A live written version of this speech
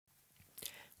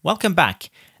Welcome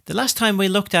back. The last time we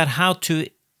looked at how to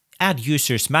add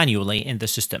users manually in the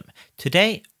system.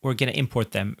 Today, we're going to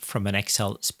import them from an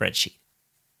Excel spreadsheet.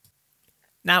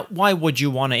 Now, why would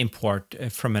you want to import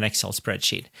from an Excel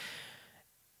spreadsheet?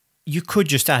 You could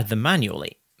just add them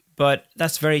manually, but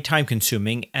that's very time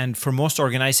consuming. And for most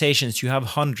organizations, you have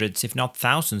hundreds, if not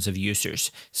thousands of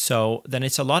users. So then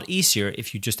it's a lot easier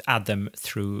if you just add them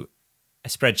through a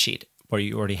spreadsheet where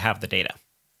you already have the data.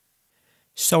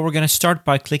 So we're going to start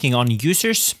by clicking on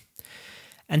users.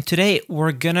 And today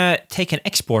we're going to take an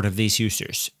export of these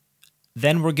users.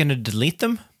 Then we're going to delete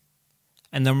them.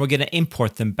 And then we're going to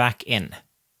import them back in.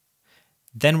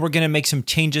 Then we're going to make some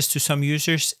changes to some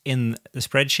users in the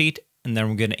spreadsheet. And then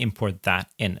we're going to import that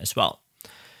in as well.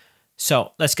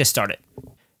 So let's get started.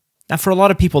 Now, for a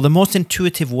lot of people, the most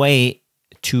intuitive way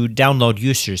to download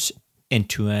users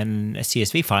into a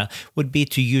CSV file would be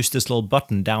to use this little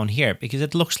button down here because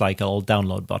it looks like a little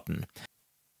download button.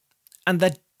 And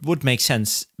that would make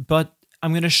sense, but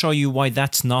I'm going to show you why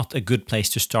that's not a good place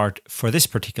to start for this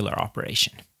particular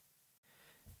operation.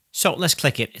 So let's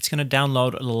click it. It's going to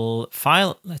download a little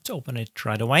file. Let's open it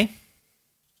right away.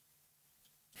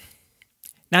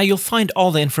 Now you'll find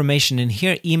all the information in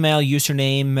here: email,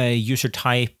 username, user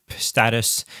type,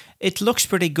 status. It looks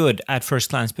pretty good at first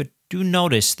glance, but do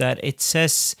notice that it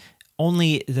says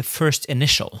only the first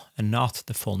initial and not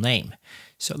the full name.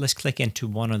 So let's click into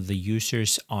one of the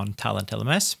users on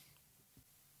TalentLMS.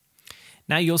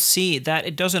 Now you'll see that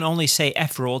it doesn't only say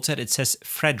F. Roldset, it says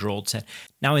Fred Roldset.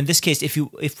 Now in this case,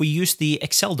 if we use the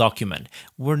Excel document,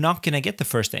 we're not going to get the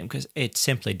first name because it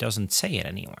simply doesn't say it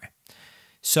anywhere.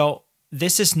 So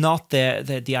this is not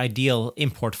the ideal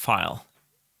import file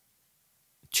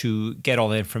to get all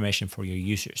the information for your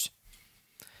users.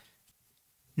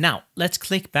 Now, let's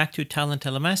click back to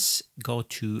TalentLMS, go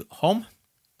to Home,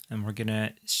 and we're going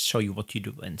to show you what you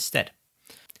do instead.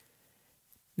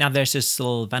 Now, there's this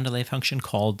little Vandelay function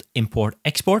called Import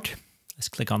Export. Let's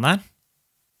click on that.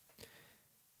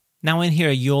 Now, in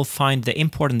here, you'll find the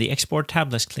Import and the Export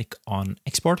tab. Let's click on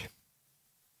Export.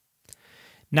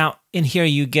 Now, in here,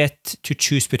 you get to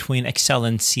choose between Excel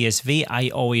and CSV. I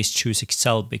always choose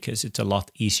Excel because it's a lot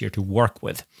easier to work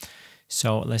with.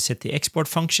 So let's hit the export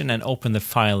function and open the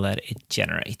file that it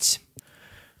generates.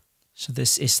 So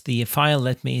this is the file.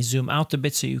 Let me zoom out a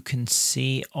bit so you can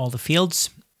see all the fields.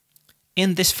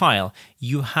 In this file,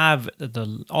 you have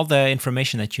all the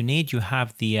information that you need. You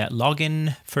have the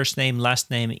login, first name, last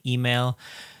name, email,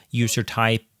 user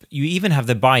type. You even have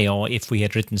the bio if we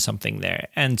had written something there,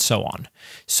 and so on.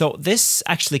 So this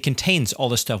actually contains all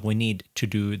the stuff we need to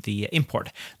do the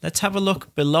import. Let's have a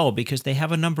look below because they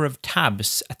have a number of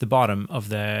tabs at the bottom of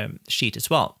the sheet as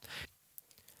well.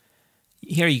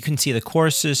 Here you can see the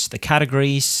courses, the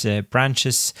categories,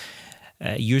 branches,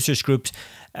 users groups.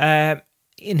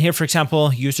 In here, for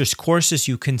example, users courses,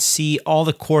 you can see all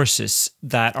the courses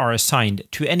that are assigned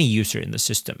to any user in the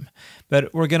system.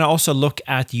 But we're going to also look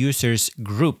at users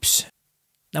groups.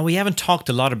 Now, we haven't talked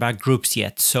a lot about groups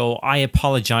yet, so I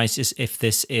apologize if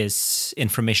this is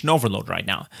information overload right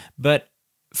now. But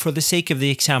for the sake of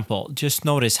the example, just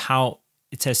notice how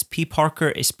it says P. Parker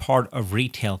is part of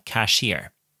retail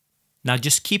cashier. Now,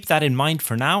 just keep that in mind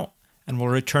for now, and we'll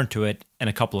return to it in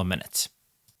a couple of minutes.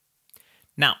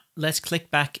 Now, let's click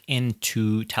back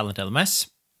into TalentLMS.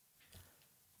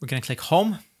 We're going to click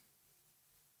Home,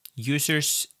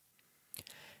 Users,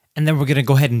 and then we're going to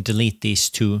go ahead and delete these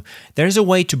two. There's a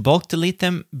way to bulk delete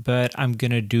them, but I'm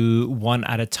going to do one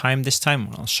at a time this time.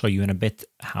 I'll show you in a bit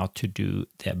how to do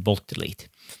the bulk delete.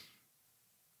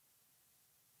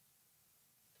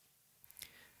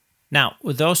 Now,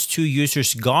 with those two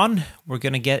users gone, we're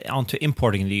going to get onto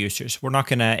importing the users. We're not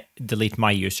going to delete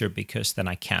my user because then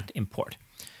I can't import.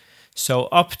 So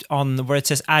up on where it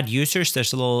says Add Users,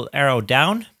 there's a little arrow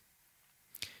down.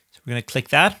 So we're going to click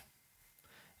that.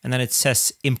 And then it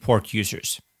says Import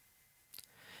Users.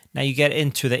 Now you get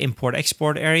into the Import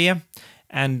Export area.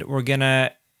 And we're going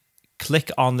to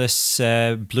click on this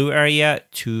blue area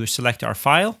to select our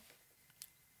file.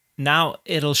 Now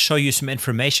it'll show you some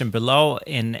information below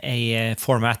in a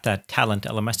format that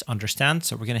TalentLMS understands.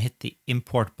 So we're going to hit the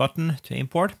import button to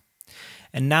import.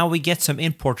 And now we get some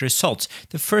import results.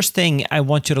 The first thing I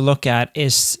want you to look at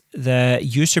is the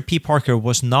user P. Parker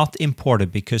was not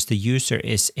imported because the user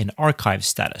is in archive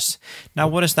status. Now,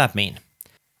 what does that mean?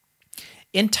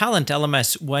 In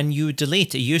TalentLMS, when you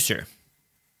delete a user,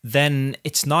 then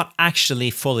it's not actually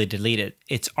fully deleted.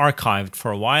 It's archived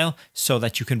for a while so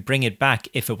that you can bring it back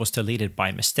if it was deleted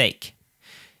by mistake.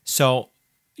 So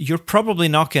you're probably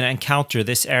not going to encounter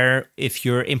this error if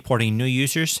you're importing new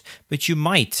users, but you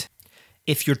might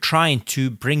if you're trying to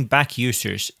bring back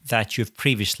users that you've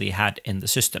previously had in the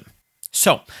system.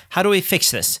 So how do we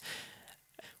fix this?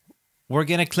 We're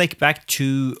going to click back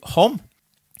to Home.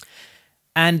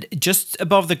 And just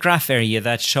above the graph area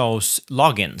that shows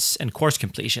logins and course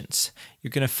completions, you're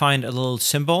going to find a little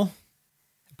symbol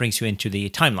that brings you into the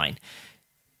timeline.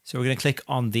 So we're going to click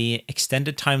on the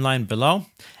extended timeline below.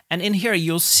 And in here,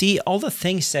 you'll see all the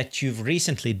things that you've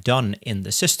recently done in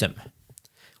the system,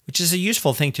 which is a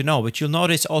useful thing to know. But you'll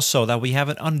notice also that we have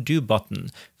an undo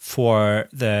button for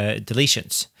the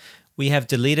deletions. We have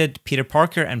deleted Peter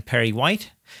Parker and Perry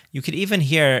White. You could even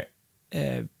here,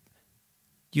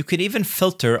 you could even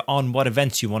filter on what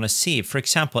events you want to see. For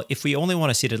example, if we only want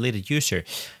to see deleted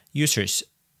users,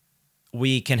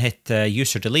 we can hit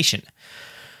user deletion.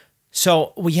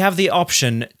 So we have the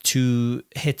option to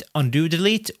hit undo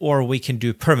delete, or we can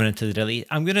do permanently delete.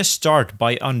 I'm going to start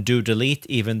by undo delete,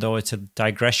 even though it's a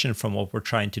digression from what we're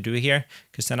trying to do here,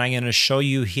 because then I'm going to show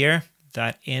you here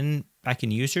that back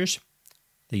in users,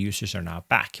 the users are now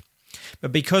back.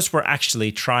 But because we're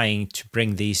actually trying to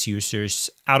bring these users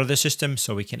out of the system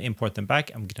so we can import them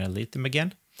back, I'm going to delete them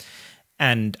again.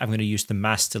 And I'm going to use the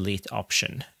mass delete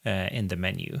option in the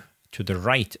menu to the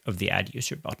right of the add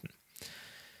user button.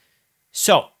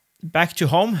 So back to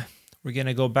Home, we're going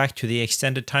to go back to the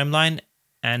extended timeline.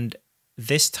 And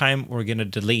this time we're going to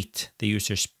delete the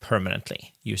users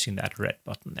permanently using that red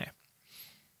button there.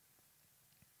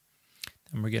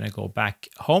 Then we're going to go back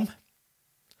Home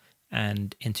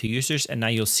and into users, and now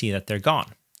you'll see that they're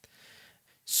gone.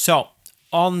 So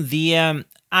on the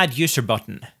add user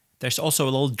button, there's also a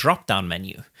little drop down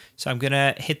menu. So I'm going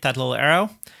to hit that little arrow,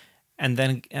 and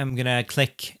then I'm going to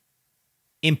click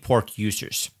import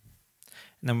users.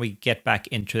 And then we get back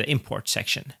into the import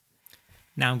section.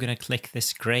 Now I'm going to click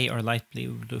this gray or light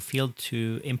blue field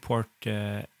to import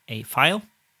a file.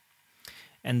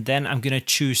 And then I'm going to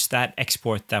choose that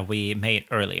export that we made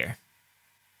earlier.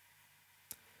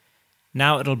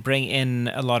 Now it'll bring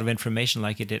in a lot of information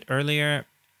like it did earlier,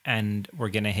 and we're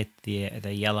going to hit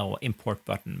the yellow import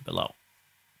button below.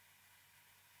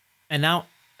 And now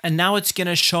it's going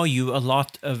to show you a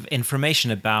lot of information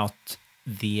about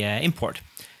the import.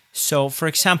 So for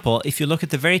example, if you look at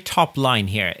the very top line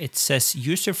here, it says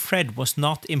user Fred was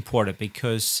not imported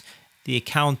because the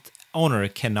account owner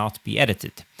cannot be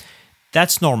edited.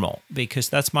 That's normal because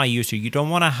that's my user. You don't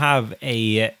want to have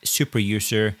a super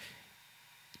user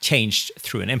changed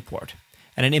through an import,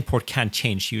 and an import can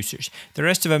change users. The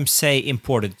rest of them say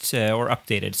imported or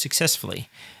updated successfully.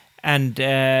 And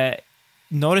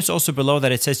notice also below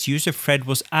that it says user Fred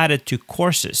was added to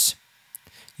courses.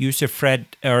 User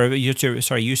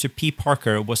P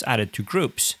Parker was added to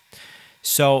groups.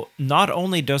 So not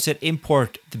only does it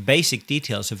import the basic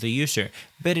details of the user,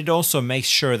 but it also makes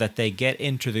sure that they get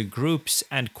into the groups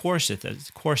and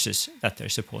courses that they're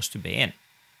supposed to be in.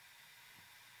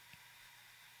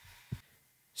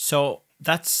 So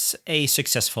that's a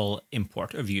successful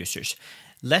import of users.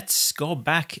 Let's go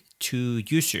back to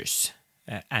users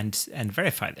and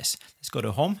verify this. Let's go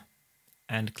to Home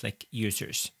and click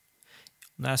Users.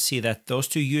 Now see that those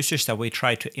two users that we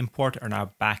tried to import are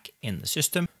now back in the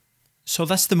system. So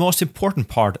that's the most important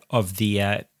part of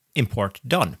the import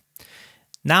done.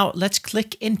 Now let's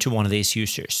click into one of these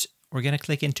users. We're going to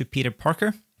click into Peter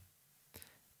Parker,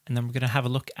 and then we're going to have a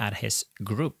look at his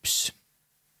groups.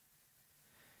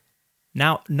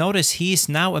 Now notice he's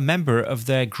now a member of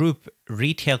the group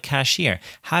Retail Cashier.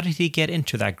 How did he get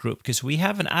into that group? Because we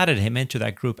haven't added him into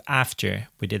that group after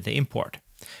we did the import.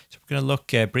 So we're going to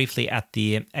look briefly at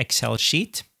the Excel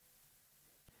sheet.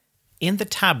 In the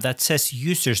tab that says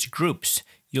Users Groups,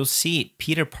 you'll see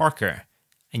Peter Parker,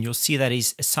 and you'll see that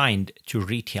he's assigned to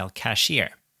Retail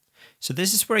Cashier. So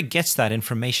this is where it gets that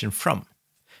information from.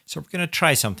 So we're going to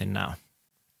try something now.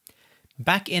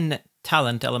 Back in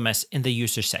TalentLMS in the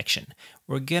user section,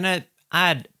 we're going to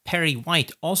add Perry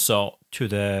White also to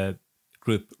the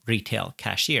group Retail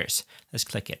Cashiers. Let's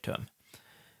click it to him.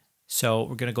 So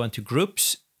we're going to go into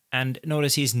groups, and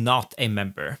notice he's not a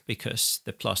member because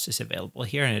the plus is available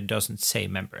here and it doesn't say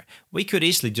member. We could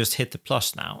easily just hit the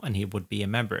plus now and he would be a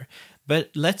member.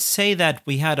 But let's say that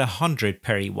we had 100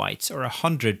 Perry Whites or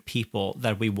 100 people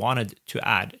that we wanted to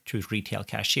add to Retail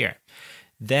Cashier.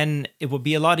 Then it would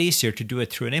be a lot easier to do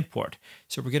it through an import.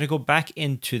 So we're going to go back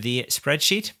into the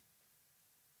spreadsheet.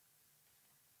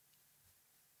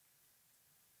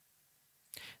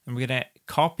 And we're going to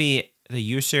copy the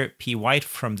user P White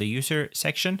from the user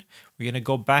section. We're going to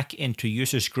go back into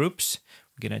users groups.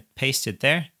 We're going to paste it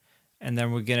there. And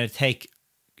then we're going to take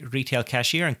Retail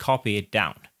Cashier and copy it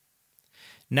down.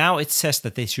 Now it says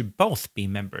that they should both be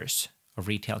members of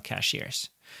Retail Cashiers.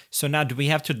 So now do we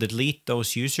have to delete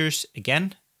those users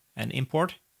again and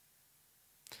import?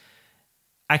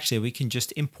 Actually, we can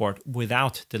just import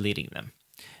without deleting them,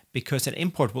 because an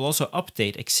import will also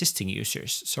update existing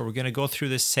users. So we're going to go through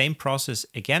the same process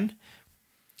again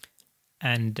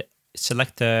and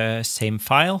select the same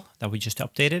file that we just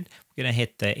updated. We're going to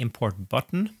hit the import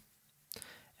button.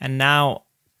 And now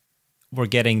we're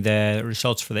getting the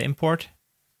results for the import.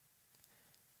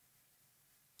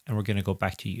 And we're going to go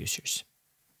back to users.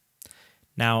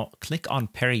 Now click on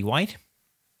Perry White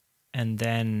and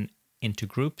then into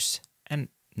groups. And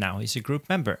now he's a group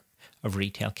member of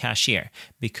Retail Cashier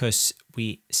because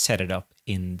we set it up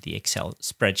in the Excel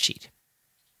spreadsheet.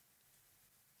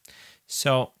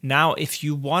 So now if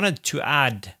you wanted to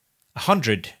add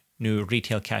 100 new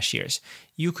retail cashiers,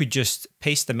 you could just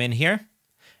paste them in here,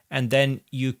 and then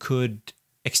you could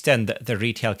extend the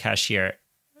retail cashier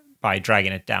by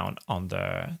dragging it down on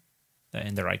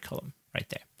in the right column right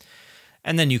there.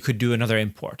 And then you could do another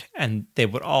import, and they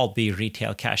would all be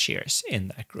retail cashiers in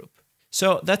that group.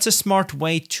 So that's a smart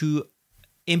way to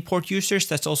import users.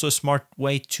 That's also a smart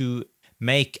way to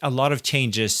make a lot of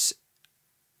changes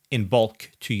in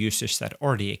bulk to users that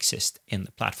already exist in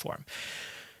the platform.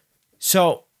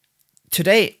 So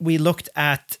today we looked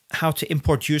at how to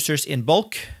import users in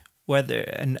bulk,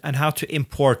 and how to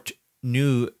import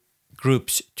new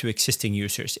groups to existing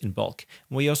users in bulk.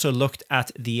 We also looked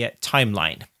at the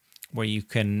timeline, where you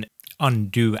can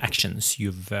undo actions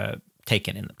you've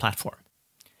taken in the platform.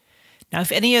 Now,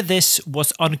 if any of this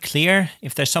was unclear,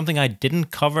 if there's something I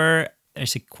didn't cover,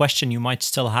 there's a question you might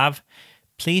still have,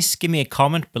 please give me a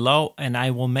comment below and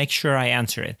I will make sure I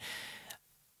answer it.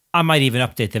 I might even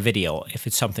update the video if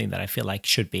it's something that I feel like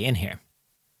should be in here.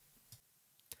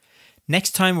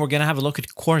 Next time, we're going to have a look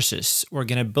at courses. We're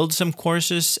going to build some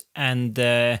courses, and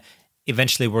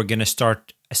eventually we're going to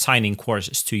start assigning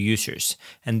courses to users.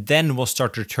 And then we'll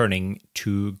start returning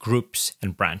to groups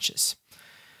and branches.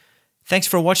 Thanks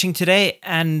for watching today.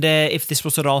 And if this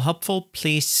was at all helpful,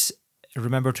 please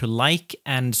remember to like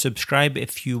and subscribe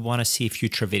if you want to see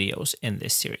future videos in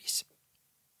this series.